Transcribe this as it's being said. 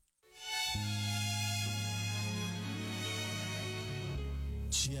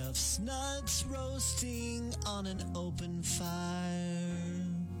Jeff's nuts roasting on an open fire.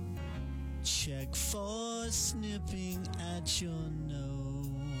 Check for snipping at your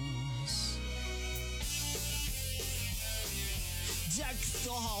nose. Deck the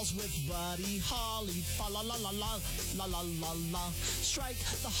halls with Buddy Holly, fa la la la la la la la la. Strike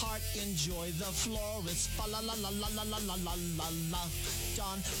the heart, enjoy the florist, fa la la la la la la la la la la.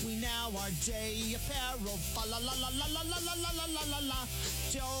 Don we now our day apparel, fa la la la la la la la la la la la la.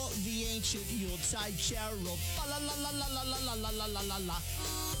 Joe the ancient Yuletide carol, fa la la la la la la la la la la la.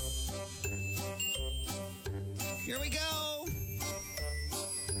 Here we go.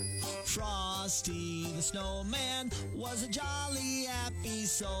 Frosty the Snowman was a jolly happy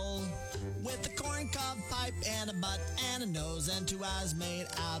soul with a corncob pipe and a butt and a nose and 2 eyes made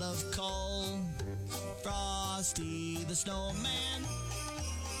out of coal. Frosty the Snowman,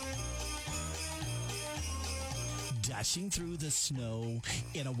 dashing through the snow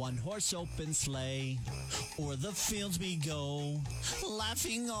in a one-horse open sleigh. O'er the fields we go,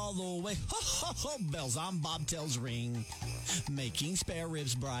 laughing all the way. Ho, ho, ho, bells on bobtails ring, making spare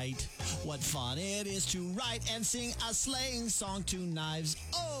ribs bright. What fun it is to write and sing a sleighing song to knives.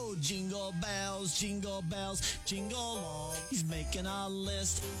 Oh, jingle bells, jingle all. He's making a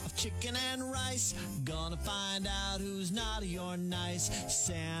list of chicken and rice. Gonna find out who's naughty or nice.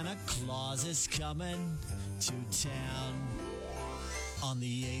 Santa Claus is coming to town. On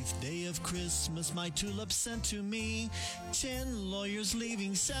the 8th day of Christmas, my tulip sent to me 10 lawyers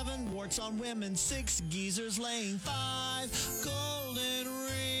leaving, 7 warts on women, 6 geezers laying, 5 golden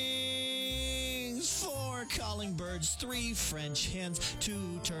rings, 4 calling birds, 3 French hens,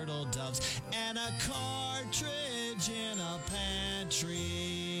 2 turtle doves, and a cartridge in a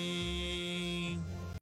pantry.